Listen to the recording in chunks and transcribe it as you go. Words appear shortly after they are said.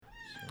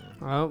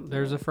Oh,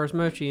 there's the first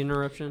Mochi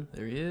interruption.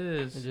 There he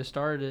is. I just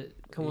started it.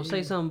 Come on,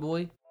 say something,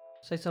 boy.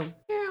 Say something.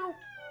 Meow.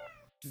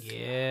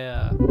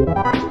 Yeah.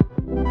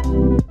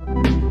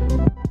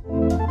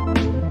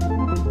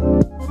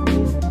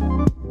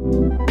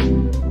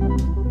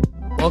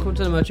 Welcome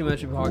to the Mochi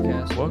Mochi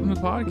podcast. Welcome to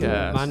the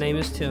podcast. My name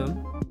is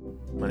Tim.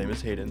 My name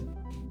is Hayden.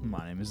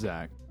 My name is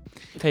Zach.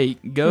 Hey,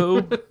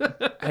 go.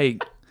 Hey,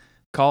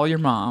 call your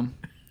mom.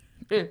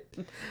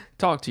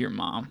 Talk to your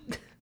mom.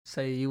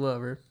 Say you love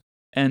her.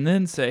 And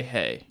then say,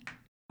 hey,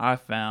 I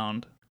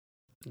found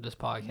This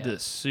podcast.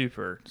 this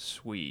super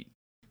sweet,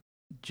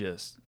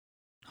 just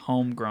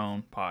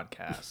homegrown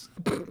podcast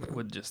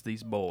with just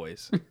these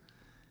boys.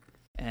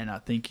 And I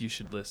think you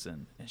should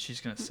listen. And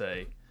she's going to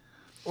say,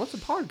 What's a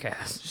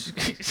podcast?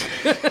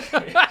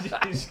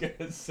 she's going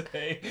to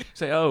say,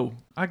 oh,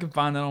 I can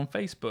find that on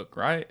Facebook,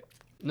 right?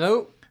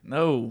 Nope.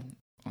 No,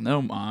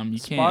 Mom, you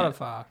can't.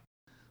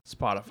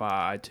 Spotify.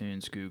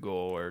 iTunes, Google,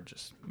 or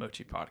just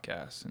Mochi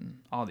Podcasts, and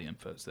all the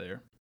info's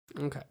there.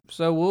 Okay,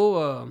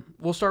 so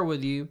we'll start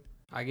with you,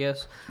 I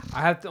guess.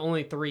 I have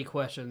only 3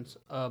 questions,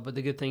 but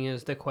the good thing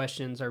is the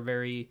questions are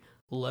very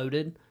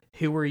loaded.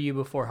 Who were you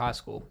before high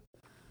school?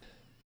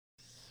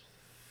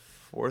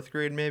 4th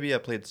grade, maybe. I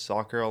played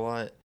soccer a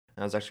lot.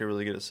 I was actually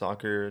really good at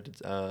soccer.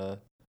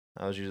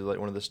 I was usually like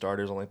one of the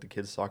starters on like the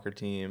kids' soccer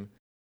team.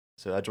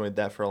 So I joined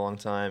that for a long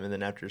time. And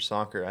then after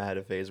soccer, I had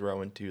a phase where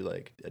I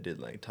did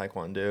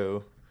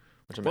Taekwondo.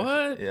 Which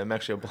I'm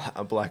actually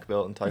a black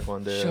belt in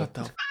Taekwondo. Shut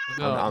the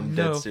I'm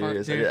dead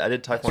serious. I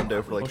did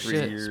Taekwondo for like 3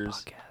 bullshit.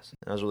 years.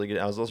 And I was really good.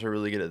 I was also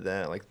really good at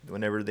that. Like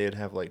whenever they'd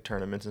have like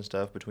tournaments and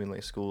stuff between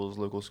like schools,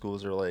 local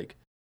schools, or like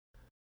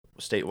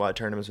statewide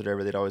tournaments,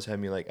 whatever, they'd always have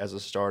me like as a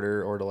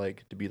starter or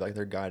to be like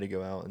their guy to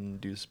go out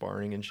and do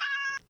sparring and shit.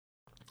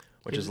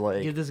 Which is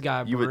like, give this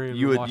guy a you broom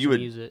would and watch him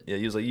use use it. Yeah,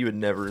 he was like, you would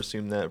never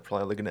assume that,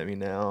 probably looking at me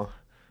now.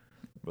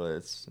 But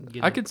it's,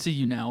 I could see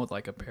you now with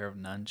like a pair of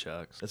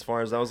nunchucks. as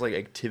far as that was like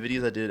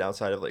activities I did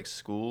outside of like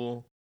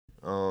school,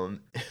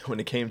 when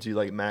it came to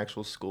like my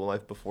actual school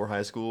life before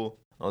high school,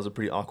 I was a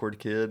pretty awkward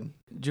kid.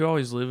 Did you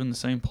always live in the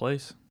same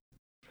place?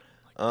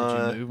 Did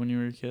you move when you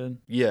were a kid?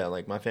 Yeah,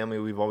 like my family,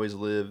 we've always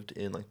lived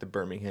in like the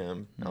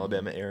Birmingham,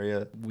 Alabama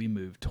area. We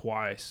moved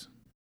twice,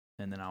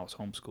 and then I was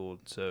homeschooled,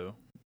 so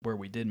where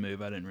we did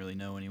move, I didn't really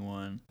know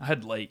anyone. I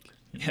had Lake.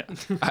 Yeah,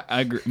 I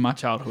agree. My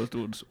childhood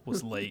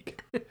was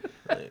Lake.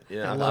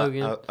 Yeah, And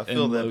Logan. I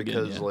feel And that Logan,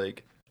 because yeah.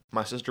 like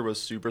my sister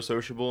was super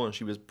sociable and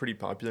she was pretty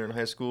popular in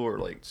high school or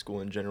like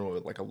school in general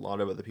with like a lot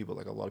of other people.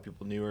 Like a lot of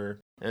people knew her,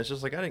 and it's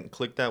just like I didn't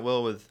click that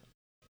well with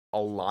a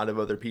lot of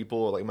other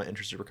people. Like my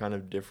interests were kind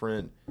of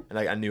different, and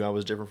I knew I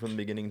was different from the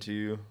beginning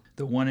too.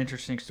 The one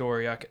interesting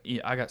story,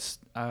 I got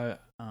stuck.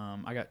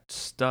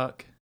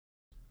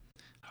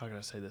 How can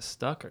I say this?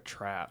 Stuck or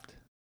trapped?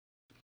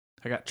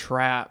 I got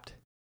trapped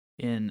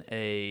in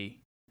a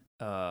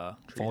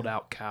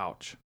fold-out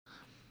couch.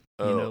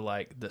 You know,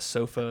 like the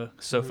sofa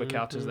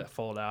couches that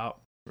fold out.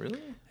 Really?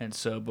 And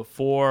so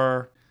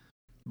before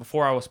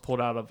I was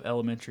pulled out of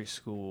elementary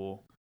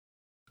school,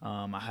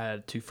 I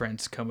had 2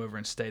 friends come over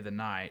and stay the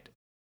night,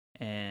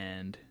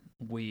 and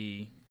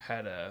we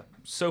had a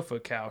sofa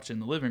couch in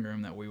the living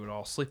room that we would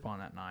all sleep on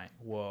that night.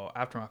 Well,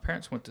 after my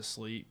parents went to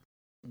sleep,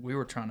 we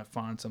were trying to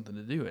find something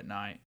to do at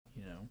night,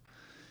 you know.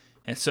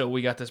 And so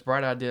we got this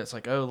bright idea. It's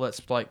like, oh,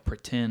 let's like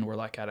pretend we're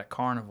like at a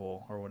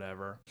carnival or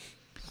whatever.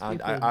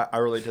 I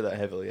relate to that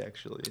heavily,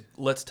 actually.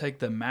 Let's take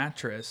the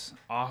mattress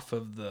off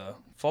of the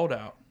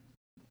fold-out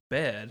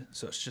bed,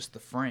 so it's just the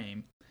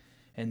frame,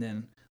 and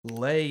then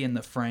lay in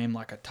the frame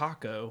like a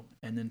taco,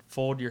 and then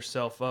fold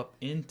yourself up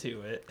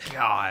into it.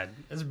 God,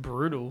 that's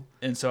brutal.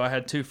 And so I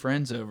had 2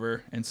 friends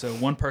over, and so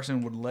one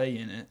person would lay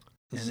in it,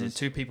 and then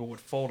 2 people would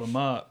fold them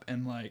up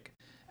and like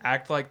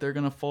act like they're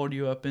gonna fold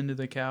you up into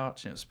the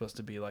couch, and it's supposed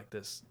to be like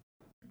this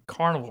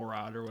carnival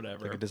ride or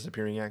whatever. Like a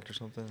disappearing act or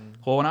something.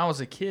 Well, when I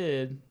was a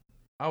kid,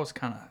 I was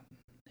kind of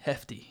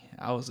hefty.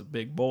 I was a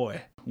big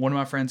boy. One of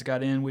my friends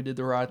got in. We did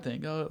the ride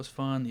thing. Oh, it was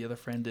fun. The other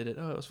friend did it.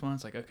 Oh, it was fun.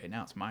 It's like, okay,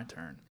 now it's my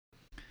turn.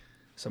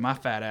 So my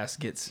fat ass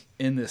gets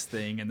in this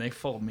thing, and they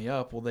fold me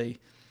up. Well,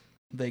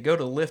 they go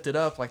to lift it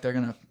up like they're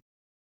going to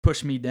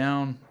push me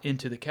down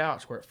into the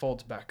couch where it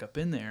folds back up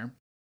in there.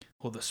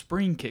 Well, the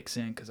spring kicks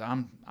in because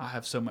I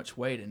have so much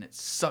weight, and it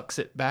sucks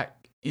it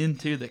back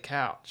into the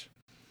couch.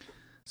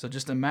 So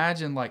just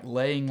imagine like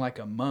laying like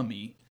a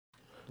mummy,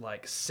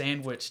 like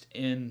sandwiched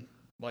in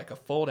like a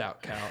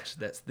fold-out couch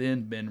that's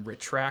then been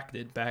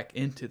retracted back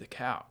into the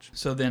couch.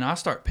 So then I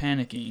start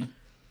panicking.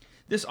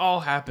 This all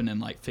happened in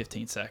like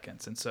 15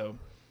 seconds. And so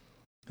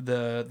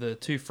the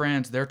 2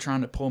 friends, they're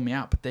trying to pull me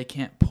out, but they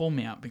can't pull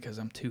me out because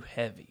I'm too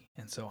heavy.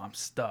 And so I'm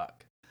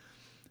stuck.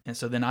 And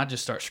so then I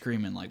just start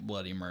screaming like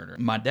bloody murder.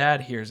 My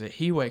dad hears it.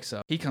 He wakes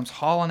up. He comes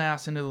hauling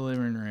ass into the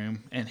living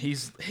room, and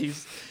he's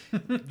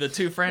the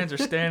 2 friends are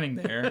standing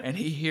there, and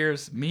he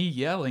hears me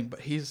yelling,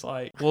 but he's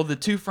like, well, the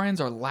 2 friends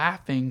are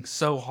laughing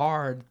so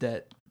hard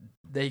that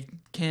they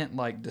can't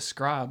like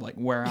describe like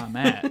where I'm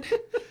at.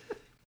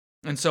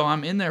 And so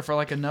I'm in there for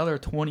like another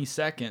 20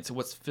 seconds,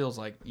 what feels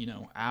like,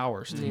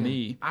 hours to Yeah.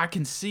 me. I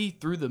can see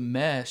through the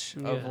mesh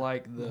of Yeah.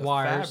 like the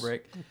Wires.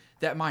 fabric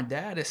that my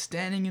dad is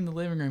standing in the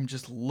living room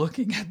just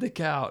looking at the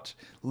couch,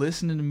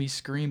 listening to me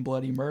scream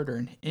bloody murder.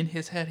 And in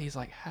his head, he's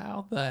like,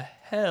 how the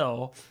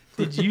hell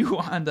did you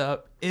wind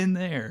up in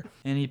there?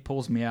 And he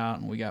pulls me out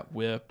and we got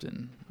whipped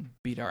and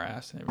beat our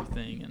ass and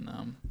everything.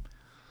 And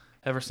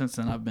ever since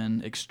then, I've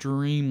been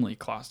extremely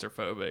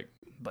claustrophobic.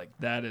 Like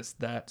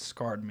that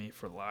scarred me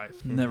for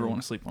life. Never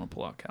want to sleep on a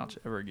pull-out couch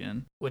ever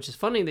again. Which is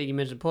funny that you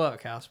mentioned pull-out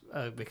couch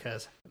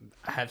because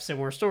I have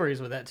similar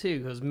stories with that too.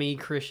 Because me,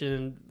 Christian,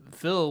 and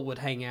Phil would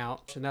hang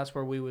out, and that's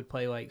where we would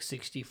play like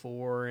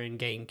 64 and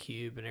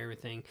GameCube and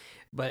everything.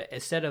 But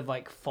instead of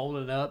like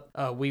folding up,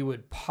 we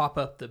would pop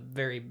up the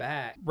very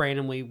back.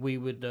 Randomly, we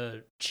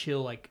would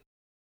chill like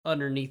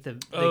underneath in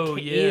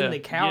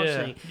the couch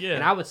thing,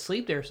 and I would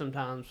sleep there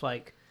sometimes.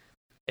 Like,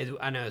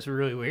 I know it's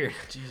really weird,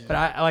 Jesus. But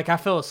I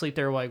fell asleep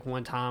there like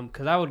one time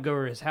because I would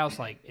go to his house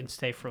like and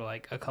stay for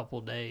like a couple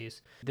of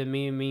days. Then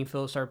me and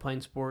Phil started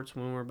playing sports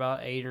when we were about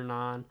 8 or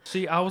 9.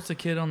 See, I was the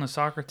kid on the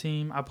soccer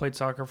team. I played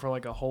soccer for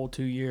like a whole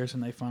 2 years,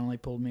 and they finally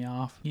pulled me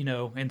off.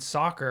 In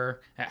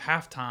soccer at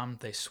halftime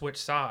they switch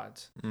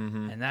sides,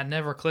 and that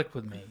never clicked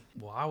with me.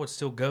 Well, I would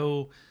still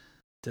go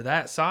to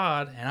that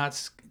side,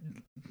 and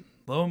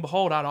lo and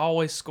behold, I'd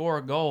always score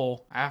a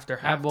goal after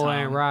halftime. That boy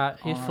ain't right.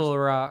 He's full of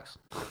rocks.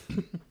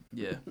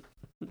 Yeah.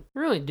 I don't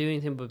really do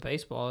anything but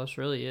baseball. That's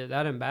really it.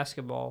 That and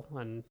basketball,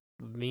 and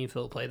me and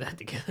Philip play that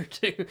together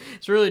too.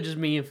 It's really just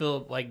me and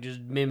Philip like just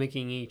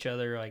mimicking each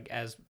other like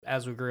as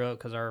we grew up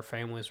because our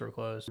families were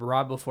close.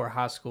 Right before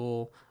high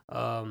school,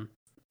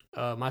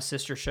 my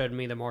sister showed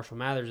me the Marshall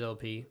Mathers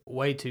LP.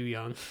 Way too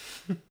young.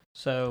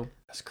 So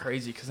that's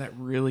crazy because that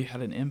really had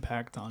an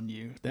impact on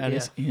you. That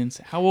is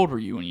insane. How old were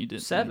you when you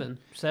did 7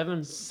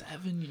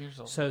 years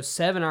old? So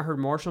 7, I heard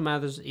Marshall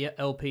Mathers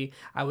LP.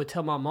 I would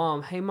tell my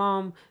mom, "Hey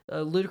mom,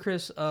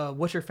 Ludacris,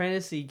 What's Your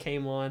Fantasy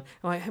came on."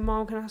 I'm like, "Hey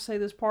mom, can I say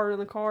this part in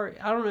the car?"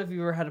 I don't know if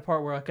you ever had a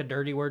part where like a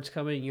dirty word's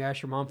coming and you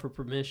ask your mom for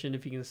permission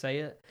if you can say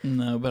it.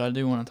 No, but I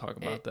do want to talk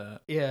about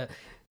that. Yeah.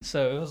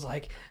 So it was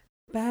like,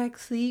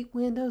 "Backseat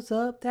windows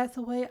up. That's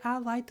the way I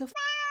like to."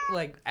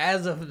 Like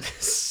as a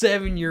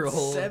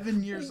 7-year-old.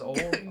 7 years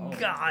old. Oh,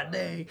 God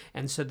dang.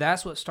 And so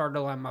that's what started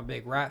like my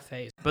big rat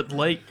phase. But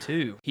Lake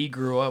too. He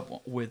grew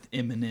up with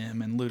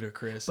Eminem and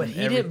Ludacris. But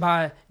he didn't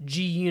buy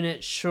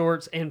G-Unit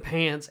shorts and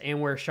pants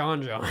and wear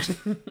Sean John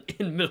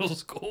in middle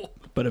school.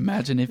 But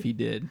imagine if he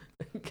did.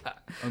 God.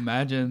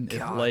 Imagine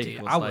if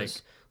Lake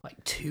was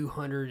like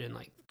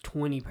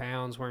 220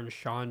 pounds wearing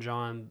Sean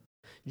John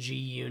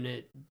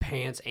G-Unit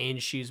pants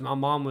and shoes. My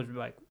mom would be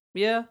like,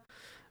 "Yeah,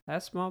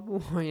 that's my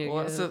boy."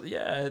 Well, so,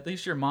 at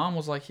least your mom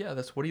was like, "Yeah,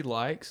 that's what he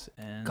likes,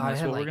 and God,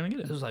 that's what we're gonna get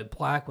him." It was like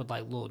black with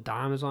like little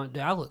diamonds on it.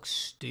 Dude, I look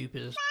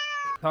stupid as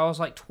I was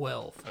like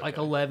 12, like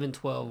 11,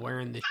 12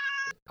 wearing this.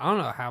 I don't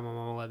know how my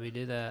mom let me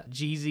do that.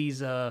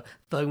 Jeezy's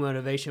Thug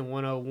Motivation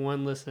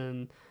 101,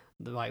 listen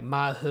to like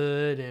My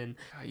Hood and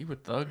God, you were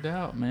thugged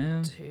out,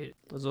 man. Dude,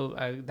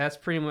 that's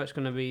pretty much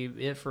going to be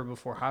it for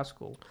before high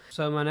school.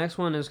 So my next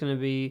one is going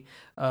to be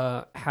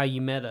how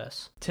you met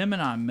us. Tim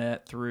and I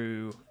met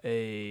through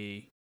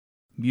a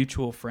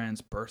mutual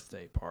friend's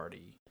birthday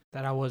party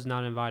that I was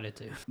not invited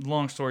to.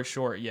 Long story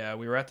short,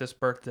 we were at this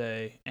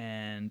birthday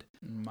and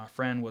my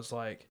friend was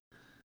like,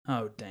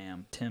 "Oh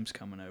damn, Tim's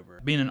coming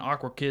over." Being an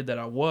awkward kid that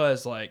I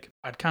was, like,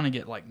 I'd kind of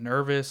get like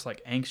nervous,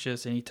 like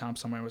anxious anytime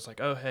somebody was like,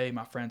 "Oh hey,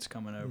 my friend's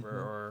coming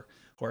over,"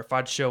 or if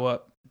I'd show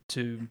up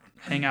to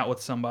hang out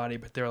with somebody,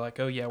 but they're like,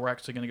 "Oh yeah, we're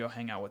actually gonna go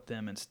hang out with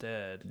them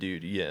instead."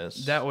 Dude,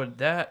 yes.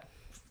 That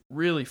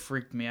really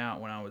freaked me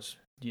out when I was,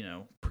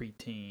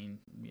 preteen.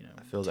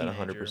 I feel that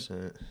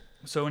 100%.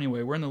 So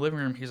anyway, we're in the living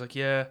room. He's like,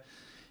 "Yeah,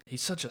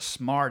 he's such a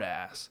smart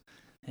ass."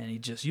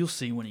 And you'll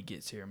see when he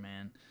gets here,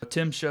 man.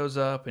 Tim shows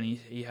up and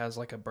he has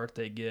like a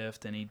birthday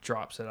gift and he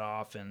drops it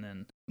off. And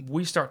then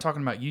we start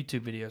talking about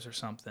YouTube videos or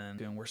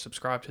something. And we're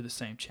subscribed to the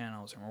same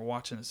channels and we're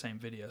watching the same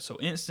videos. So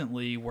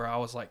instantly, where I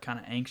was like kind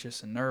of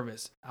anxious and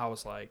nervous, I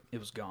was like, it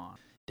was gone.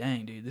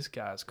 Dang, dude, this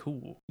guy's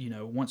cool.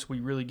 Once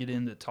we really get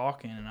into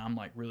talking and I'm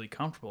like really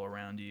comfortable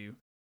around you,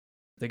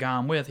 the guy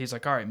I'm with, he's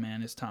like, "All right,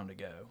 man, it's time to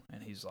go."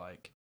 And he's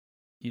like,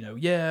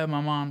 "Yeah,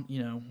 my mom,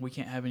 we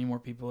can't have any more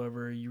people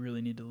over. You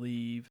really need to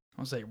leave." I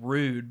don't say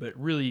rude, but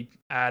really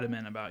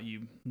adamant about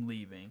you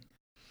leaving.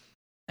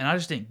 And I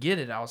just didn't get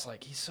it. I was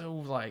like, he's so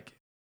like,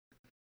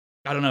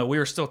 I don't know. We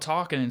were still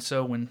talking. And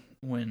so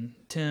when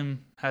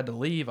Tim had to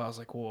leave, I was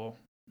like, well,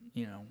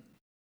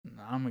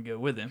 I'm going to go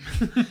with him.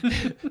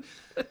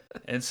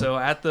 And so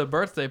at the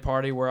birthday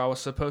party where I was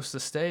supposed to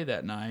stay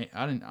that night,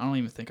 I don't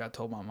even think I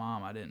told my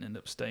mom. I didn't end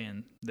up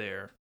staying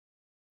there.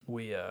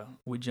 We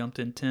jumped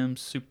in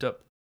Tim's souped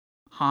up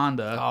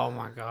Honda. Oh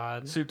my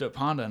God. Souped up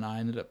Honda, and I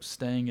ended up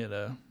staying at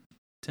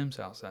Tim's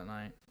house that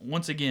night.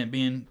 Once again,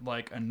 being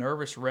like a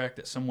nervous wreck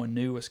that someone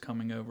new was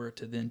coming over,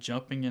 to then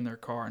jumping in their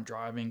car and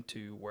driving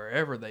to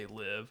wherever they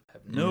live,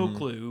 have no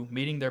clue,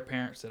 meeting their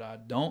parents that I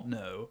don't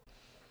know.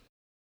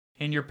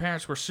 And your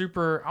parents were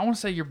super. I want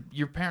to say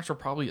your parents were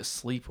probably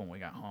asleep when we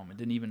got home and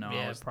didn't even know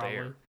I was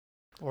there.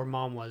 Or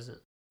mom wasn't.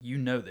 You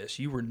know this.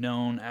 You were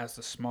known as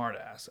the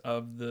smartass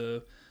of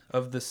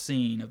the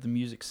scene, of the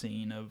music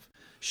scene, of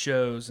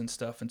shows and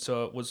stuff. And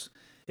so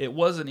it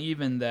wasn't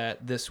even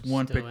that this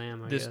one. Still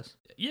am, I guess.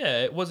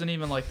 Yeah, it wasn't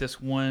even like this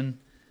one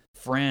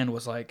friend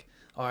was like,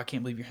 oh, I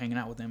can't believe you're hanging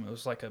out with him. It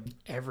was like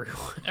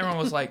everyone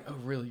was like, oh,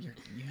 really? You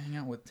hang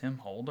out with Tim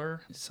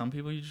Holder? Some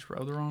people you just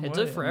rub the wrong way. It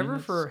took forever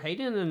for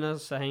Hayden and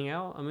us to hang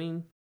out. I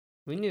mean,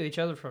 we knew each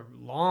other for a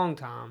long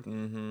time.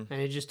 Mm-hmm.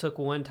 And it just took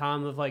one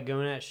time of like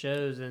going at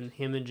shows, and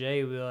him and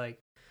Jay would be like,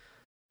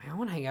 man, I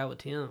want to hang out with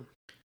Tim.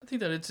 I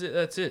think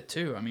that's it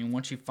too. I mean,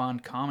 once you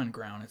find common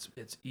ground,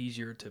 it's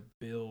easier to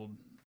build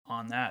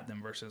on that than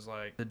versus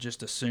like to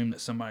just assume that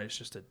somebody's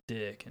just a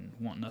dick and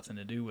want nothing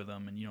to do with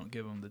them and you don't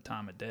give them the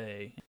time of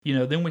day.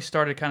 Then we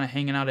started kind of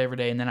hanging out every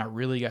day, and then I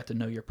really got to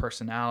know your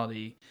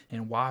personality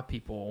and why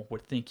people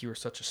would think you were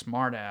such a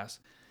smart ass.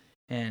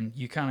 And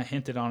you kind of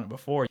hinted on it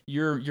before.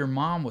 Your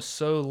mom was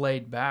so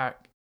laid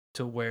back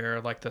to where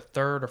like the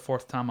third or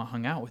fourth time I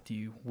hung out with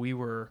you,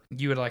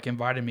 you had like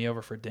invited me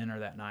over for dinner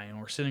that night, and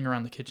we're sitting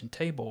around the kitchen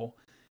table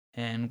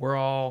and we're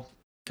all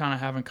kind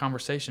of having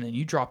conversation, and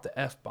you dropped the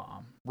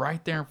F-bomb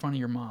right there in front of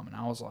your mom. And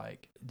I was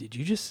like, did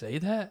you just say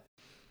that?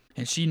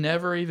 And she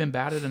never even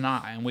batted an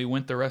eye. And we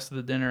went the rest of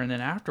the dinner. And then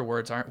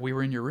afterwards, we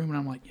were in your room, and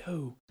I'm like,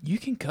 yo, you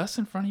can cuss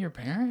in front of your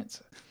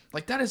parents?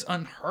 Like, that is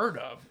unheard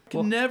of. I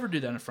could never do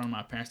that in front of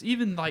my parents.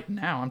 Even like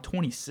now, I'm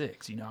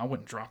 26. I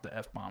wouldn't drop the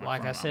F-bomb.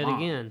 Like I said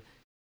again,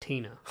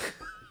 Tina.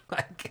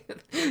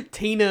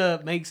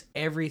 Tina makes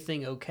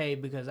everything okay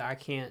because I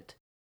can't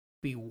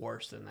be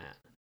worse than that.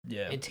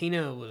 Yeah. And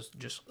Tina was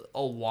just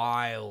a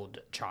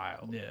wild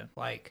child. Yeah.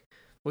 Like,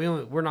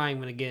 we're not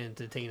even going to get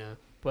into Tina.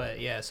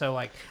 But yeah, so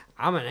like,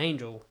 I'm an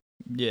angel.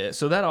 Yeah,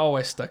 so that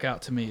always stuck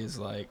out to me as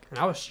like... And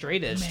I was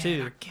straight edge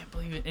too. I can't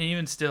believe it. And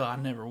even still, I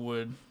never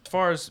would. As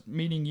far as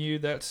meeting you,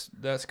 that's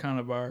kind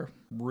of our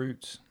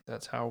roots.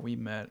 That's how we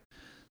met.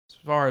 As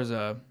far as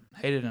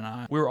Hayden and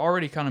I, we were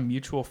already kind of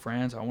mutual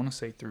friends, I want to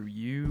say through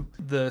you.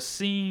 The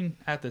scene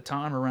at the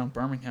time around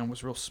Birmingham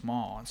was real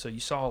small, and so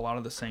you saw a lot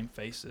of the same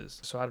faces.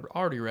 So I'd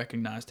already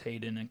recognized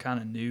Hayden and kind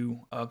of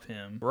knew of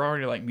him. We're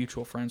already like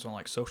mutual friends on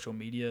like social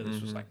media.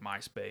 This was like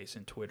MySpace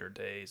and Twitter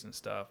days and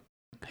stuff.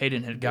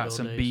 Hayden had got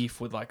some beef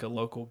with like a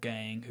local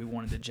gang who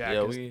wanted to jack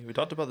his... Yeah, we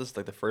talked about this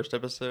like the first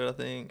episode, I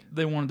think.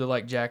 They wanted to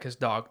like jack his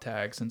dog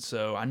tags, and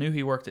so I knew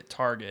he worked at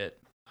Target.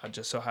 I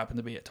just so happened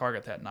to be at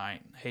Target that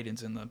night.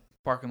 Hayden's in the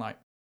parking lot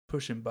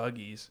pushing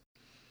buggies,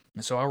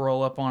 and so I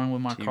roll up on him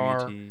with my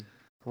car,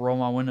 roll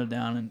my window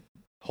down, and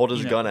hold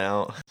his gun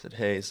out. Said,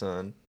 "Hey,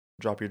 son,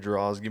 drop your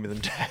drawers, give me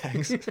them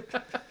tags."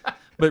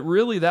 But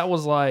really, that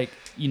was like,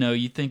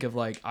 you think of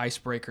like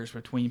icebreakers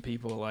between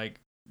people. Like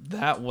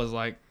that was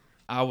like,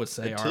 I would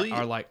say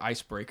our like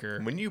icebreaker.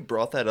 When you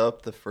brought that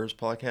up the first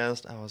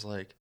podcast, I was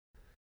like,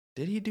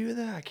 did he do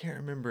that? I can't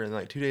remember. And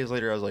like 2 days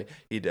later, I was like,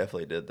 he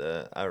definitely did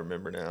that. I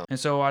remember now. And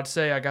so I'd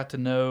say I got to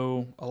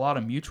know a lot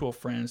of mutual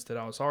friends that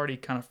I was already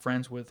kind of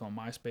friends with on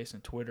MySpace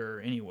and Twitter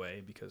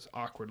anyway, because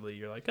awkwardly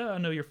you're like, oh, I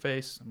know your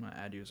face. I'm going to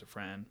add you as a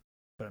friend,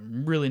 but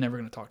I'm really never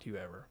going to talk to you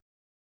ever.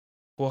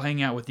 Well,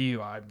 hanging out with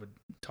you, I would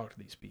talk to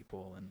these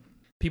people, and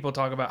people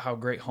talk about how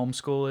great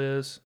homeschool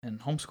is, and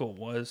homeschool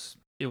was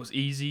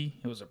easy.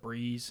 It was a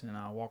breeze, and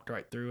I walked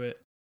right through it.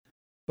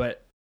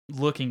 But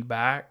looking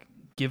back,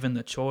 given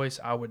the choice,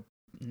 I would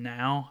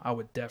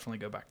definitely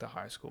go back to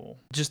high school.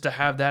 Just to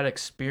have that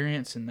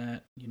experience and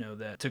that,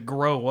 that to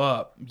grow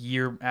up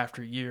year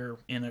after year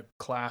in a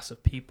class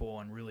of people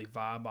and really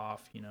vibe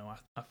off,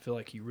 I feel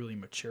like you really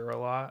mature a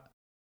lot.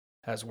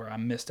 That's where I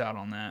missed out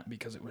on that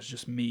because it was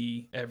just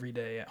me every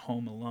day at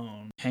home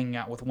alone, hanging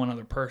out with one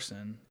other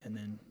person. And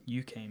then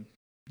you came,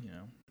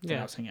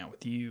 I was hanging out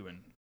with you and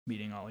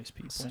meeting all these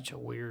people. Such a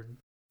weird,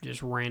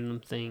 just random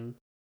thing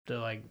to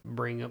like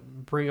bring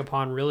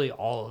upon really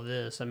all of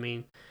this. I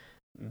mean,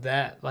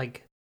 that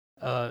like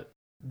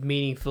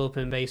meeting Philip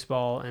in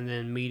baseball and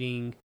then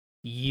meeting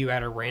you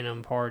at a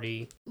random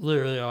party,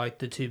 literally are like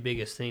the two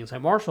biggest things.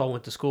 Like Marshall I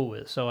went to school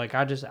with, so like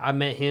I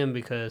met him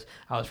because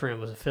I was friends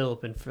with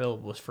Philip, and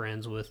Philip was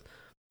friends with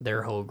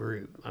their whole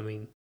group. I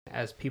mean,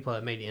 as people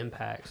that made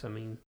impacts, I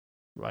mean,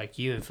 like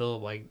you and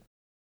Philip,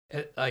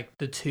 like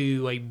the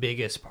two like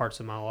biggest parts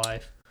of my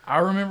life. I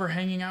remember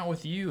hanging out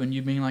with you and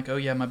you being like, oh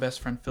yeah, my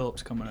best friend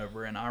Philip's coming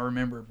over. And I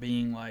remember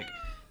being like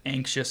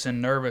anxious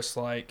and nervous,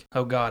 like,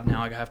 oh God,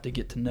 now I have to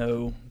get to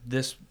know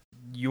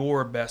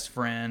your best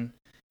friend.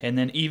 And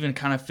then even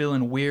kind of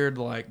feeling weird,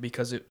 like,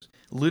 because it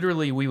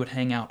literally we would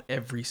hang out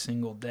every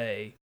single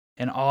day.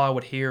 And all I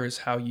would hear is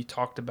how you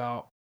talked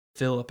about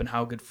Philip and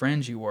how good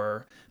friends you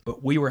were.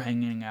 But we were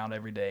hanging out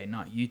every day,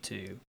 not you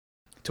two.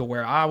 To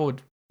where I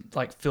would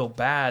like feel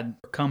bad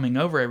coming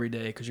over every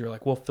day because you're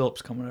like, well,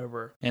 Philip's coming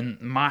over. In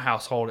my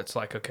household, it's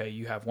like, okay,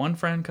 you have one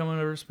friend coming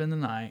over to spend the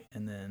night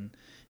and then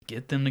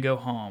get them to go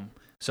home.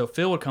 So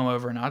Phil would come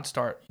over and I'd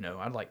start,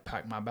 I'd like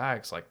pack my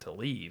bags like to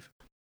leave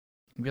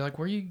and be like,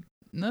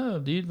 no,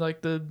 dude,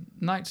 like the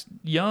night's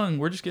young.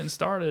 We're just getting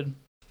started.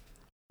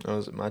 Oh,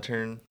 is it my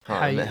turn? How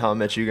How I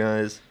met you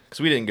guys? Because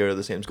we didn't go to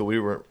the same school.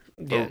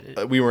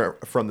 Yeah, We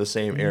weren't from the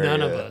same area.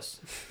 none of us.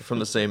 From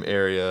the same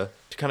area.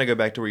 To kind of go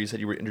back to where you said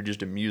you were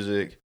introduced to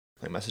music,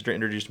 like my sister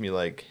introduced me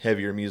like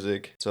heavier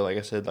music. So like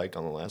I said, like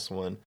on the last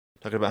one,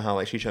 talking about how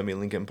like she showed me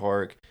Linkin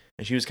Park,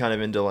 and she was kind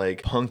of into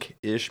like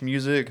punk-ish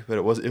music, but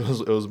it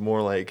was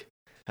more like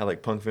had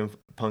like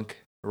punk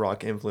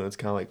rock influence,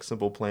 kind of like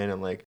Simple Plan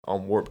and like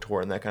on Warped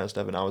Tour and that kind of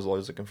stuff. And I was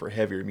always looking for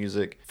heavier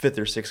music. 5th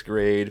or 6th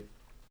grade,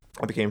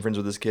 I became friends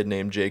with this kid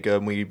named Jacob,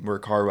 and we were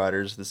car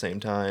riders at the same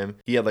time.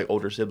 He had like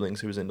older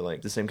siblings who was into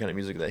like the same kind of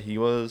music that he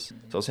was.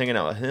 So I was hanging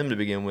out with him to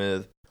begin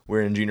with.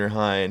 We're in junior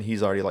high, and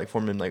he's already like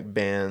forming like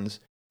bands,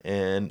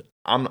 and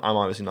I'm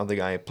obviously not the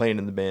guy playing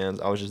in the bands.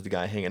 I was just the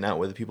guy hanging out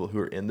with the people who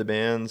were in the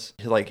bands.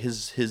 Like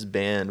his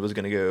band was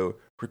gonna go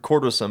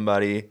record with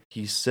somebody.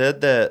 He said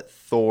that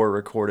Thor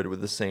recorded with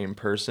the same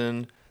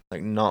person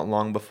like not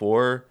long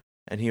before,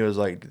 and he was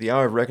like, "The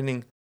Hour of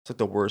Reckoning." It's like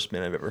the worst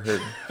band I've ever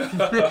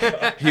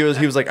heard. He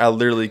was like, I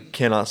literally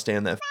cannot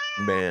stand that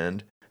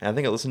band. And I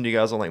think I listened to you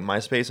guys on like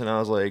MySpace, and I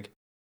was like,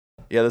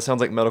 yeah, that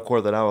sounds like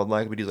metalcore that I would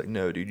like. But he's like,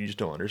 no, dude, you just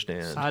don't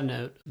understand. Side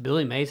note: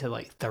 Billy Mays had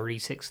like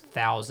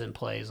 36,000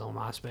 plays on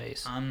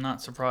MySpace. I'm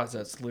not surprised.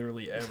 That's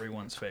literally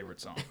everyone's favorite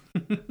song.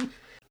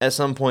 At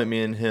some point,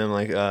 me and him,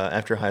 like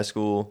after high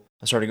school,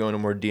 I started going to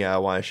more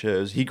DIY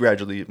shows. He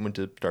gradually went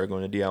to start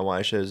going to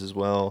DIY shows as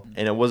well.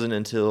 And it wasn't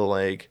until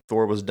like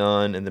Thor was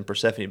done and then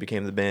Persephone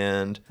became the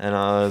band, and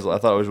I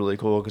thought it was really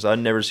cool because I'd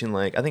never seen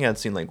like, I think I'd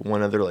seen like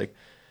one other like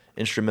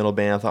instrumental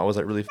band I thought was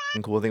like really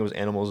fucking cool. I think it was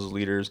Animals as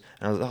Leaders,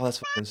 and I was like, oh, that's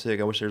fucking sick.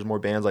 I wish there was more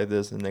bands like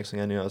this. And the next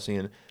thing I knew, I was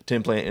seeing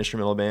Tim play an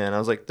instrumental band. I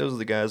was like, those are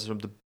the guys from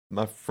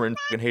my friend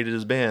fucking hated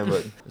his band,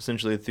 but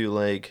essentially through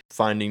like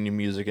finding new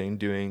music and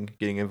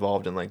getting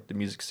involved in like the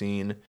music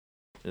scene,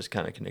 just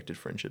kind of connected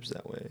friendships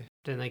that way.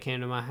 Then they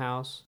came to my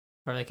house,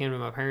 or they came to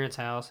my parents'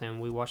 house, and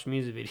we watched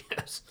music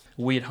videos.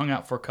 We had hung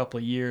out for a couple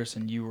of years,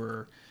 and you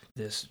were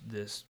this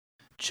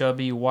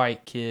chubby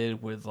white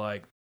kid with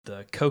like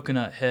the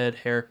coconut head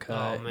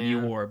haircut. Oh, You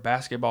man. wore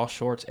basketball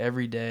shorts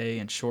every day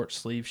and short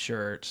sleeve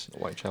shirts,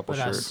 Whitechapel But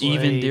I shirts. swear-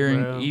 even Slay,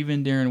 bro.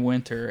 during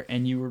winter.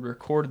 And you would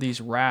record these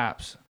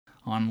raps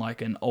on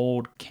like an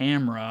old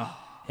camera,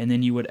 and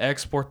then you would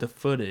export the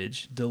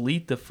footage,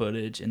 delete the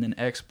footage, and then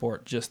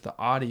export just the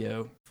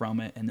audio from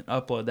it, and then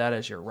upload that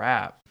as your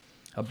rap.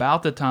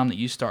 About the time that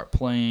you start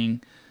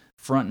playing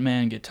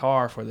frontman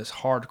guitar for this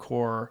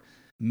hardcore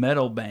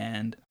metal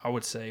band, I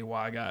would say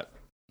why I got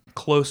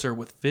closer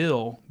with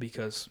Phil,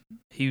 because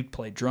he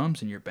played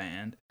drums in your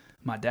band.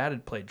 My dad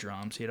had played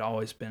drums. He had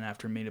always been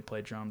after me to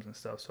play drums and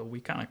stuff, so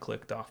we kind of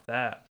clicked off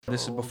that.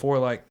 This is before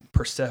like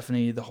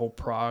Persephone, the whole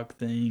prog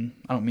thing.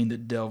 I don't mean to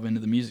delve into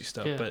the music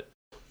stuff, Yeah. but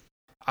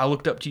I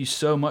looked up to you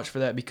so much for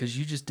that because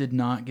you just did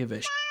not give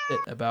a shit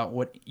about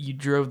what you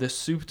drove, this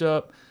souped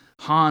up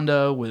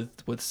Honda with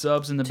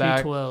subs in the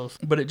back. 212.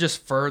 But it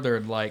just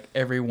furthered like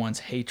everyone's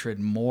hatred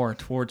more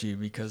towards you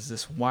because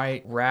this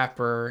white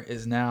rapper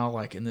is now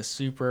like in this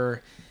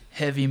super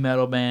heavy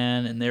metal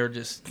band, and they're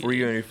just Before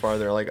you go any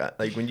farther, like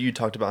when you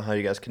talked about how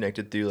you guys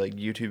connected through like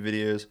YouTube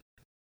videos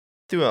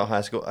throughout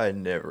high school,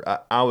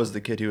 I was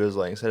the kid who was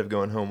like, instead of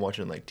going home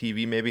watching like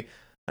TV, maybe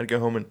I'd go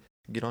home and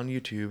get on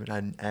YouTube,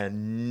 and I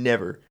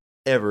never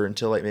ever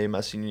until like maybe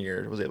my senior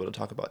year was able to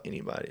talk about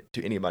anybody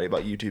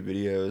about YouTube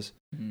videos.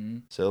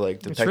 Mhm. So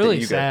like the It's fact really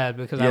that you sad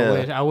because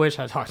Yeah. I wish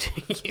I talked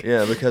to you.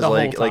 yeah, because the whole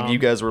like time. you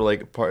guys were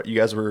like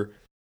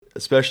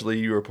especially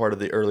you were part of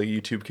the early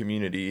YouTube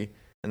community,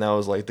 and that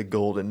was like the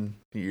golden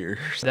years.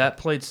 that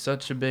played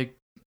such a big,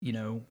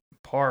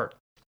 part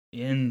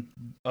in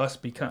us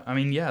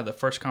the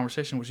first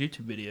conversation was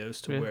YouTube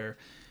videos to Yeah. where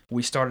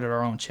we started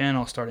our own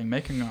channel, starting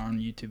making our own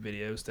YouTube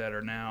videos that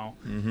are now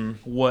Mm-hmm.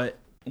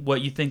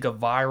 what you think of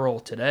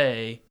viral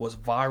today was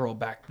viral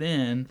back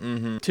then.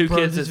 Mm-hmm. Two Bro,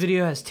 kids this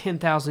video has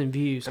 10,000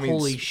 views. I mean,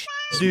 Holy shit.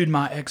 Dude,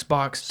 my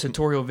Xbox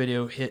tutorial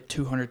video hit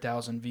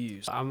 200,000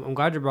 views. I'm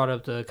glad you brought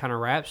up the kind of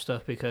rap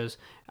stuff because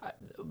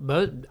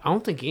but I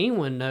don't think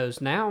anyone knows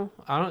now.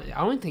 I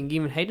don't think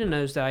even Hayden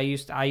knows that I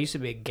used to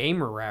be a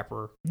gamer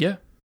rapper. Yeah.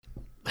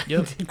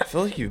 Yep. I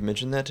feel like you've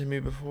mentioned that to me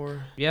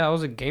before. Yeah, I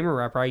was a gamer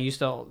rapper. I used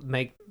to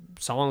make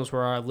songs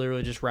where I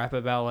literally just rap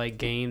about like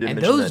games. You And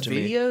mentioned those that to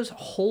me. videos,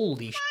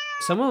 holy shit.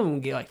 Some of them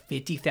get like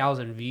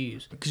 50,000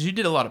 views. Because you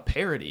did a lot of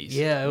parodies.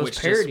 Yeah, it was which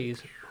just-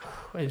 parodies.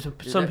 And some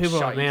that people are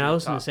shot like, you man, to I the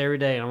listen to top. this every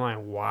day. And I'm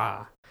like,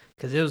 why?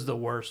 Because it was the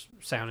worst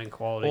sounding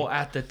quality. Well,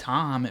 at the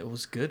time, it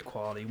was good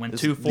quality. When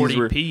These were-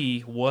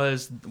 240p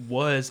was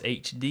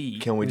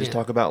HD. Can we just Yeah.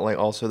 talk about like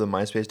also the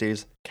MySpace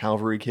days,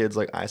 Calvary Kids,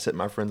 like I Set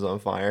My Friends on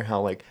Fire, how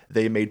like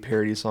they made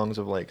parody songs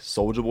of like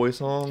Soulja Boy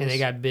songs, and they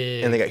got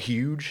big. and they got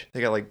huge.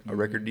 They got like a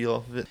record deal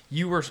off of it.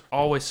 You were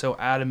always so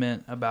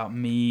adamant about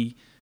me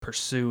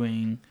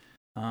pursuing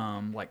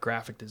like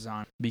graphic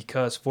design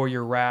because for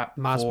your rap,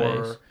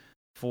 MySpace.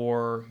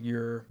 for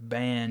your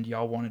band,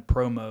 y'all wanted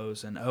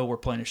promos and, oh, we're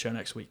playing a show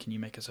next week. Can you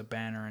make us a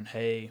banner? And,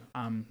 hey,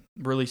 I'm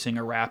releasing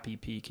a rap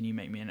EP. Can you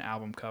make me an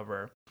album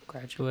cover?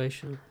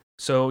 Graduation.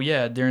 So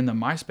yeah, during the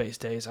MySpace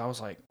days, I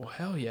was like, well,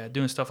 hell yeah,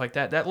 doing stuff like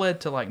that. That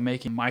led to like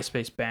making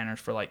MySpace banners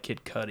for like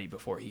Kid Cudi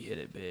before he hit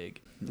it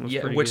big. That's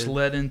Yeah, pretty which good.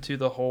 led into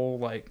the whole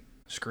like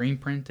screen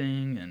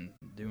printing and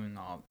doing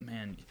all.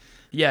 Man,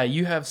 yeah,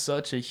 you have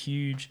such a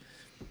huge.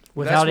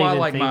 Without that's why even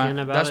like thinking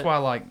my. about That's it. why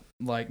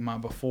like my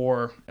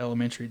before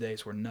elementary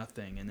days were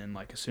nothing, and then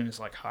like as soon as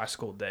like high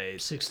school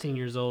days, 16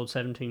 years old,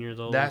 17 years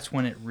old. that's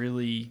when it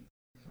really.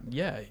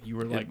 Yeah, you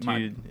were like my.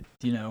 Dude,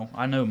 You know,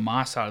 I know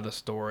my side of the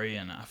story,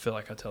 and I feel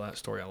like I tell that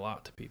story a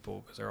lot to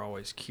people because they're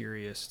always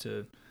curious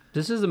to.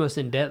 This is the most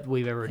in depth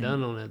we've ever And-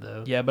 done on it,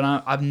 though. Yeah,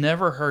 but I've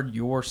never heard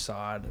your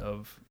side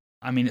of.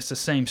 I mean, it's the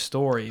same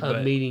story, Of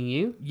but meeting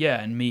you.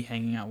 yeah, and me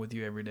hanging out with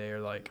you every day,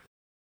 or like,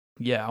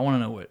 yeah, I want to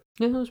know what.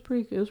 Yeah, it was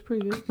pretty good.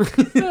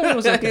 It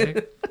was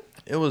okay.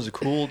 it was a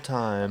cool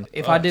time.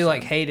 If I do Awesome.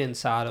 like Hayden's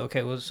side,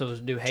 okay, so let's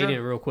do Hayden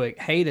Sure. real quick.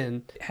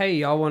 Hayden, hey,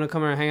 y'all want to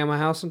come over and hang out at my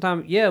house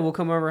sometime? Yeah, we'll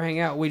come over and hang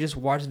out. We just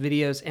watch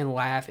videos and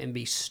laugh and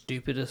be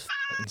stupid as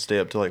And stay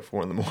up till like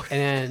 4 a.m. and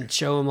then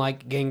show them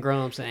like Game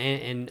Grumps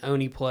and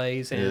Oni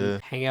plays and Yeah.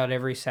 hang out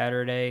every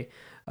Saturday.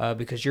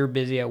 Because you're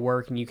busy at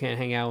work and you can't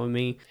hang out with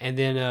me. And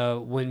then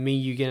when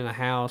you get in the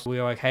house,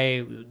 we're like,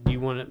 hey, do you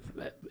want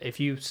to,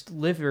 if you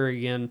live here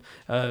again,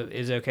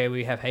 is it okay?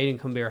 We have Hayden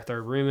come be our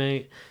third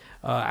roommate.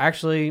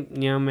 Actually,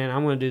 you know, man,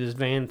 I'm going to do this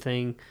van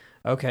thing.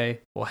 Okay,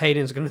 well,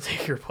 Hayden's going to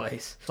take your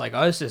place. It's like,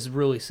 oh, this is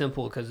really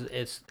simple because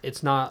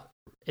it's not.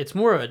 It's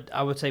more of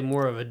I would say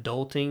more of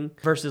adulting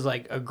versus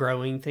like a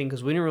growing thing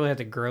because we didn't really have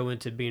to grow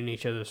into being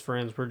each other's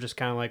friends. We're just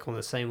kind of like on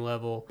the same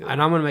level. And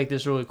I'm going to make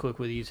this really quick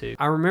with you too.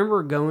 I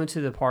remember going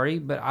to the party,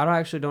 but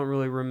don't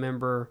really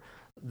remember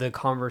the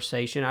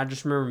conversation. I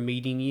just remember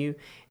meeting you,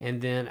 and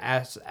then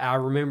as I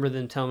remember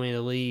them telling me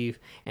to leave,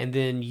 and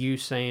then you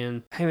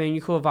saying, "Hey man,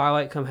 you cool if I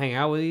like come hang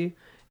out with you?"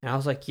 And I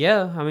was like,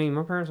 "Yeah, I mean,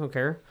 my parents don't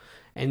care."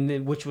 And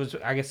then, which was,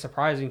 I guess,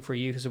 surprising for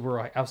you because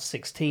I was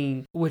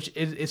 16, which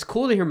it's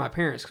cool to hear my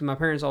parents because my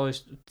parents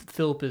always,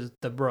 Philip is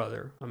the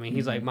brother. I mean,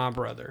 he's like my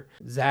brother.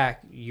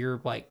 Zach,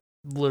 you're like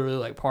literally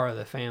like part of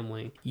the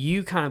family.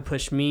 You kind of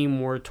pushed me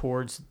more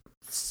towards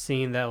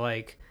seeing that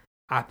like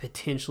I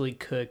potentially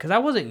could because I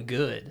wasn't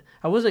good.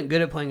 I wasn't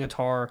good at playing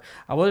guitar.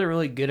 I wasn't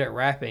really good at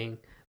rapping,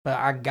 but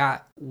I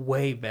got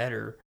way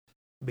better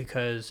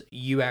because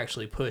you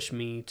actually pushed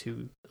me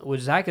to, which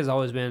Zach has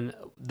always been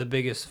the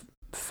biggest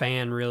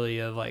fan really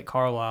of like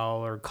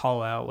Carlisle or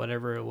Call Out,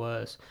 whatever it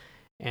was.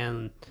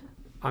 And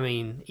I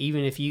mean,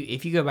 even if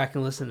you go back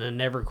and listen to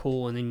Never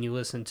Cool and then you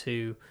listen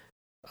to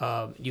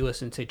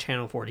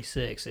Channel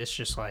 46, it's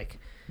just like,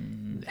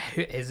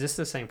 is this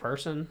the same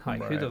person?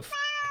 Like who Right. the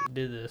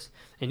did this?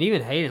 And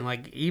even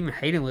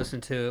Hayden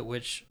listened to it,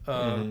 which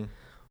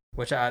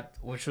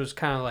which was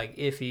kind of like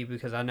iffy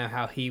because I know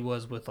how he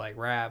was with like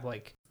rap.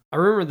 Like I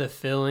remember the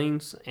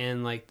feelings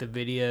and like the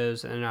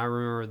videos, and I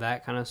remember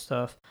that kind of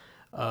stuff.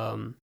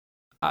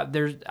 I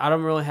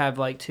don't really have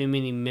like too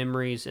many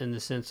memories in the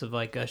sense of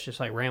like us just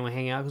like randomly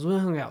hanging out because we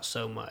hung out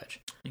so much.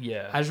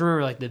 Yeah. I just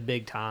remember like the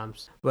big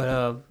times.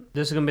 But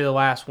this is gonna be the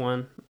last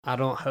one. I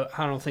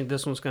don't think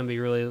this one's gonna be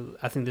really.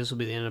 I think this will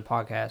be the end of the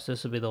podcast.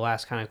 This will be the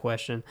last kind of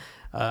question.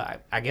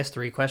 I guess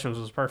 3 questions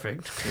was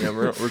perfect. Yeah,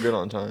 we're good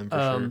on time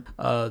for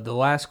sure. The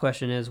last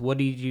question is, what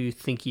did you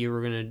think you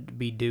were gonna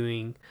be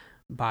doing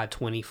by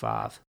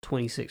 25,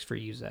 26 for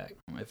you, Zach?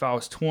 If I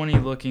was 20,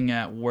 looking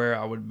at where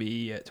I would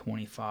be at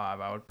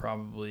 25, I would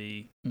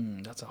probably.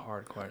 That's a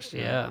hard question.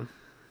 Yeah.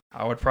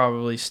 I would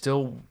probably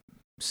still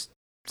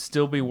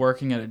be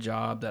working at a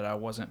job that I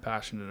wasn't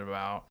passionate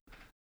about.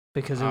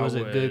 Because it I was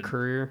a good would-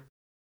 career.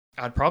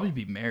 I'd probably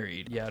be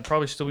married. Yeah, I'd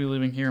probably still be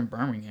living here in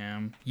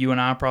Birmingham. You and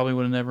I probably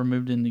would have never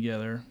moved in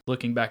together.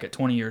 Looking back at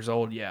 20 years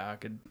old, yeah, I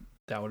could.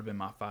 That would have been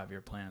my 5-year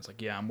plan. It's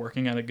like, yeah, I'm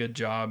working at a good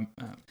job.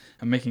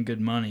 I'm making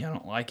good money. I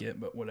don't like it,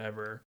 but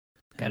whatever.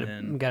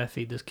 And Gotta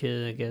feed this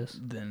kid, I guess.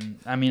 then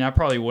I mean, I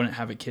probably wouldn't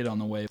have a kid on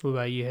the way. What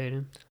about you,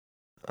 Hayden?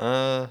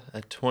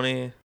 At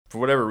 20, for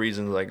whatever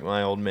reason, like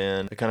my old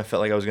man, I kind of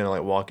felt like I was gonna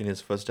like walk in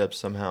his footsteps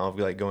somehow, of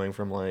like going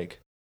from like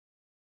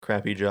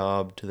crappy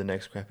job to the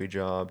next crappy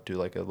job to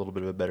like a little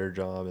bit of a better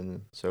job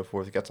and so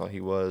forth. That's how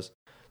he was.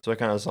 So I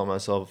kind of saw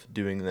myself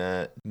doing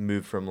that,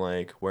 move from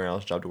like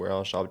warehouse job to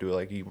warehouse job to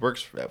like he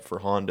works for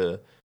Honda,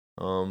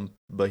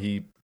 but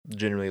he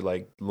generally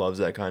like loves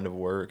that kind of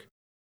work,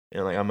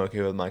 and like I'm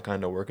okay with my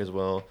kind of work as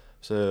well.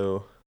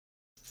 So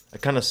I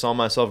kind of saw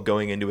myself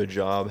going into a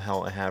job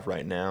how I have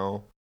right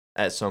now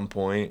at some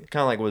point.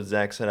 Kind of like what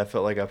Zach said, I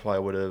felt like I probably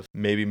would have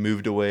maybe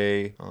moved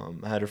away.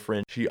 I had a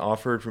friend, she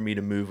offered for me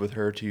to move with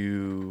her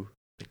to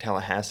like,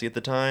 Tallahassee at the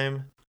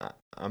time.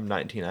 I'm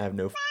 19, I have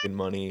no fucking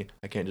money.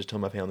 I can't just tell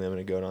my family I'm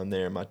going to go down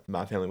there.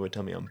 My family would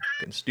tell me I'm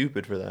fucking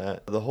stupid for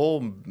that. The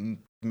whole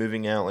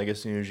moving out like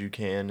as soon as you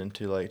can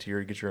into like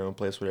to get your own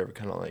place, whatever,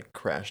 kind of like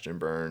crashed and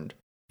burned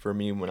for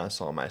me when I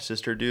saw my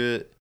sister do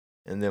it,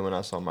 and then when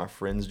I saw my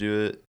friends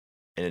do it.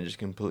 And it just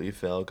completely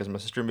fell because my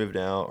sister moved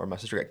out, or my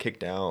sister got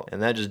kicked out, and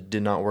that just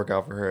did not work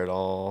out for her at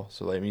all.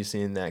 So like me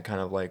seeing that kind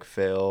of like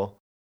fail,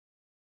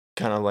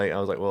 kind of like I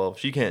was like, well, if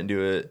she can't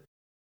do it,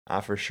 I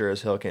for sure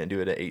as hell can't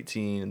do it at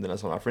 18. And then I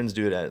saw my friends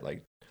do it at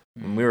like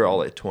And we were all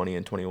like 20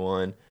 and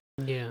 21.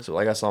 Yeah. So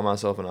like I saw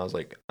myself and I was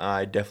like,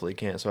 I definitely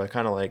can't. So I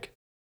kind of like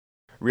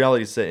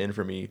reality set in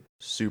for me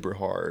super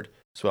hard.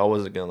 So I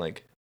wasn't gonna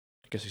like,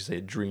 I guess you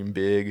say dream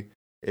big.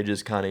 It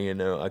just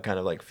kind of, I kind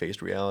of like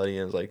faced reality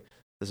and was like,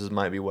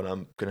 might be what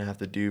I'm gonna have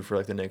to do for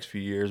like the next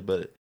few years.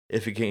 But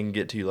if it can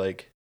get to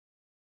like,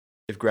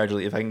 if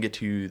I can get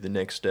to the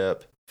next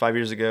step. 5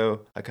 years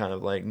ago, I kind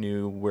of like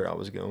knew where I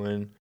was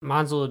going.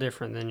 Mine's a little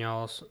different than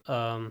y'all's.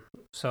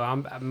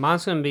 So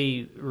mine's gonna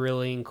be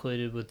really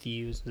included with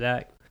you,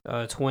 Zach.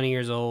 20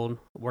 years old,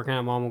 working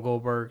at Mama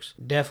Goldberg's.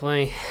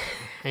 Definitely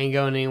ain't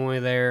going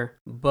anywhere there.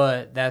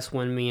 But that's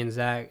when me and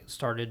Zach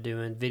started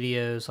doing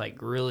videos,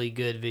 like really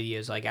good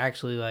videos, like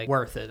actually like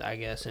worth it, I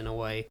guess, in a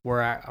way,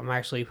 where I'm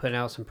actually putting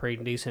out some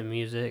pretty decent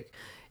music,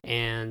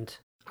 and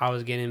I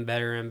was getting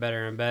better and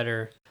better and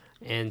better.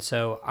 And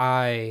so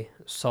I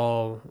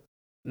saw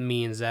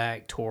me and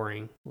Zach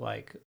touring,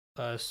 like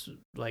us,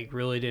 like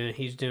really doing.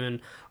 He's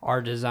doing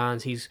our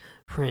designs. He's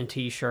printing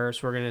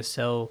T-shirts. We're gonna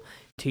sell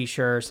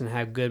T-shirts and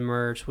have good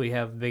merch. We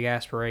have big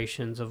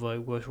aspirations of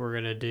like what we're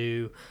gonna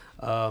do.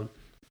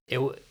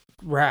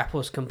 Rap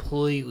was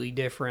completely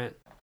different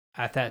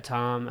at that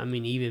time. I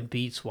mean, even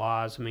beats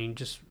wise. I mean,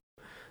 just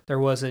there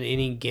wasn't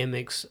any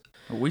gimmicks.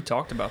 We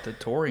talked about the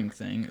touring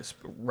thing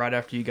right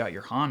after you got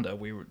your Honda.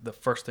 The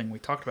first thing we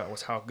talked about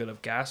was how good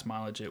of gas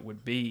mileage it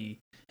would be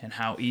and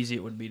how easy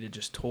it would be to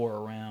just tour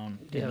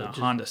around in a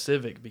Honda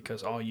Civic,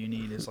 because all you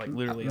need is like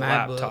literally a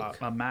laptop,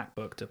 a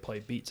MacBook to play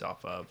beats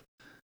off of.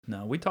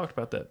 No, we talked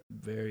about that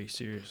very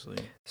seriously.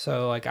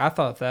 So like I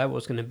thought that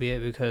was going to be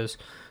it because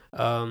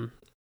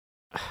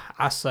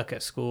I suck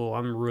at school.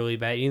 I'm really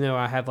bad.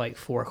 I have like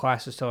 4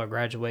 classes till I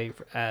graduate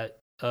at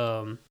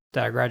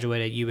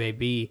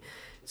UAB.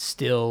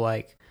 Still,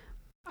 like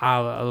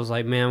I was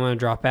like, man, I'm gonna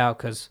drop out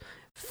because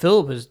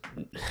Philip is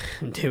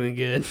doing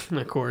good,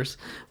 of course,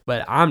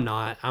 but I'm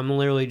not. I'm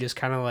literally just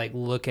kind of like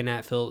looking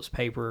at Philip's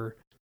paper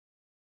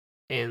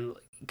and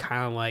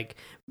kind of like,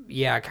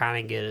 yeah, I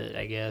kind of get it,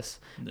 I guess.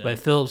 Yeah. But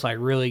Philip's like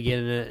really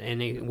getting it,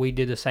 and we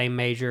did the same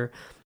major.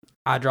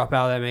 I drop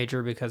out of that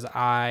major because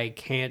I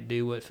can't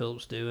do what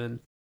Philip's doing,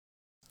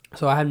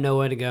 so I have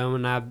nowhere to go,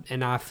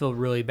 and I feel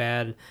really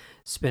bad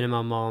spending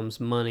my mom's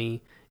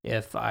money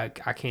if I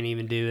can't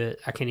even do it.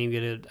 I can't even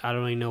get it. I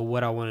don't even know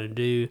what I want to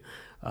do.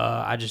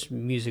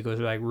 Music was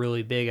like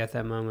really big at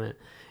that moment,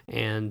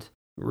 and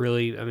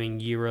really, I mean,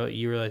 you were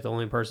like the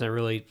only person that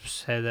really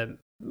said that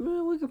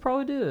we could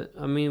probably do it.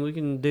 I mean, we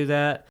can do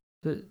that.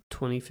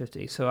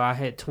 2050. So I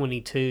hit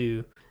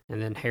 22,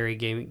 and then Harry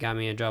got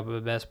me a job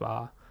at Best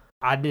Buy.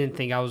 I didn't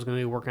think I was going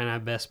to be working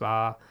at Best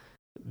Buy,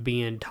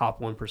 being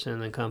top 1% in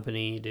the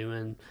company,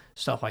 doing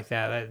stuff like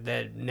that.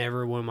 That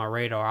never went on my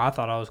radar. I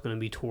thought I was going to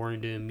be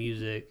touring, doing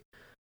music,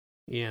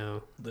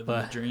 living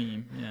the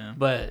dream. Yeah.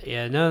 But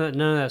yeah, none of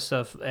that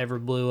stuff ever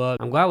blew up.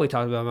 I'm glad we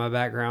talked about my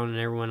background and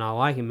everyone not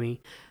liking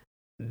me.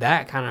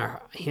 That kind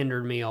of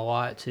hindered me a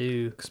lot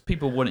too, because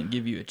people wouldn't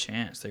give you a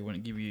chance. They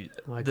wouldn't give you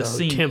like the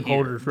scene. Tim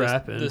Holder's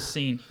rapping. The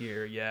scene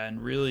here, yeah,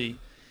 and really.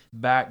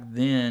 Back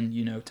then,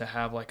 to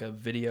have like a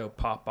video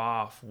pop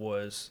off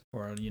was,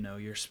 or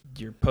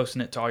you're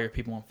posting it to all your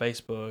people on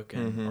Facebook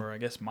and or I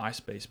guess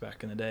MySpace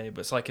back in the day.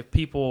 But it's like if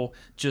people,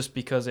 just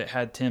because it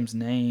had Tim's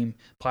name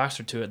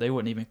plastered to it, they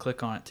wouldn't even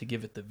click on it to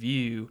give it the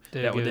view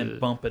that would then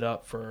bump it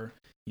up for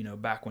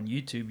back when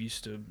YouTube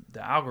used to,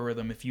 the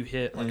algorithm. If you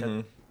hit like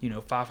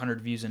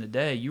 500 views in a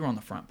day, you were on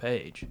the front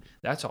page.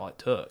 That's all it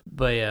took.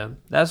 But yeah,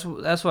 that's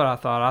what I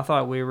thought. I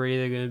thought we were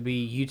either going to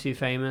be YouTube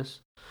famous,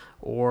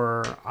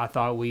 or I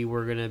thought we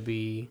were going to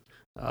be,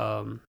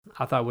 I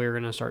thought we were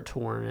going to start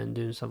touring and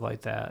doing stuff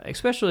like that.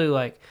 Especially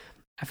like,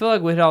 I feel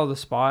like we hit all the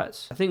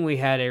spots. I think we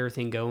had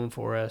everything going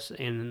for us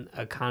in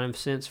a kind of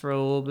sense for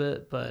a little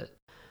bit, but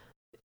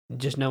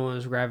just no one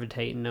was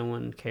gravitating. No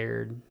one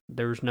cared.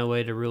 There was no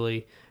way to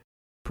really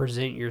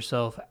present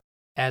yourself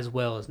as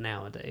well as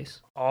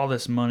nowadays. All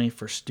this money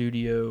for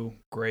studio,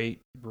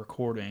 great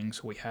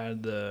recordings. We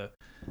had the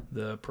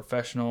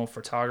professional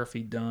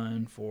photography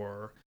done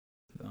for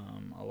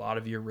a lot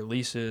of your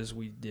releases.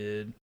 We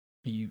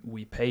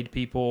paid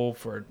people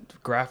for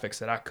graphics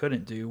that I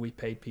couldn't do. We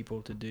paid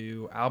people to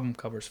do album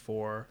covers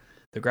for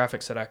the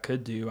graphics that I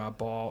could do. I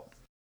bought,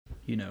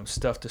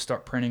 stuff to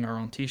start printing our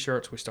own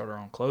T-shirts. We started our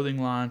own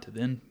clothing line to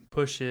then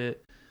push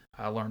it.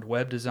 I learned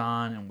web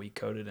design, and we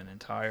coded an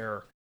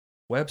entire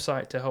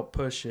website to help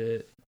push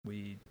it.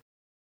 I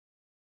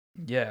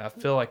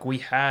feel like we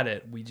had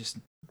it. We just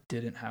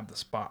didn't have the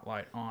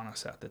spotlight on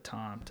us at the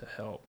time to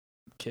help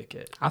kick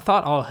it. I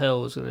thought All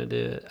Hell was going to do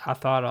it. I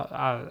thought,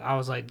 I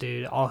was like,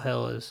 dude, All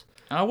Hell is...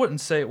 I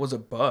wouldn't say it was a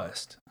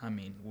bust. I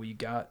mean, we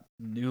got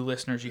new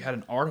listeners. You had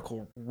an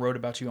article wrote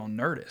about you on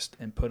Nerdist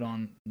and put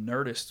on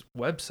Nerdist's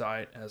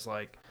website as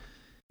like,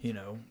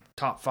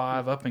 top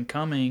 5 up and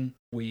coming.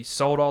 We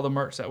sold all the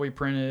merch that we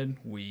printed.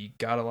 We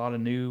got a lot of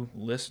new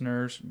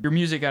listeners. Your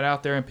music got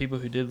out there, and people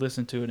who did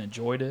listen to it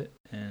enjoyed it.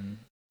 And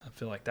I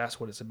feel like that's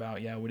what it's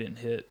about. Yeah, we didn't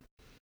hit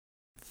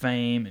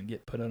fame and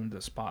get put under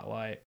the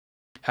spotlight.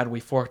 Had we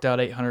forked out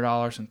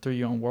 $800 and threw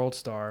you on World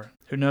Star,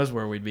 Who knows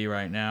where we'd be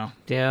right now?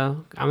 Yeah,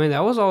 I mean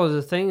that was always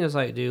the thing. Is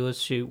like, dude, let's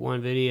shoot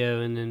one video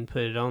and then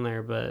put it on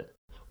there. But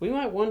we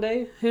might one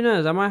day. Who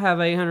knows? I might have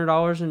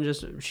 $800 and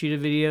just shoot a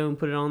video and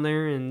put it on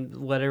there and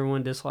let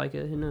everyone dislike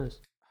it. Who knows?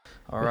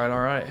 All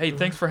right. Hey,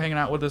 thanks for hanging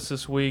out with us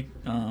this week.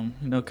 Kind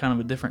of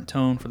a different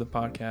tone for the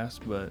podcast,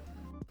 but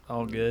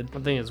all good. I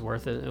think it's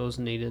worth it. It was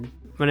needed.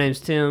 My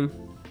name's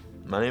Tim.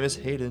 My name is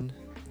Hayden.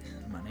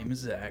 My name is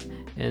Zach.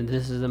 And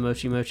this is the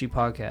Mochi Mochi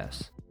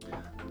Podcast.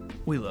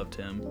 We love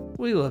Tim.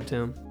 We love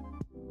Tim.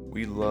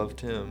 We loved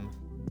him,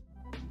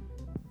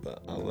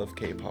 but I love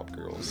K-pop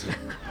girls.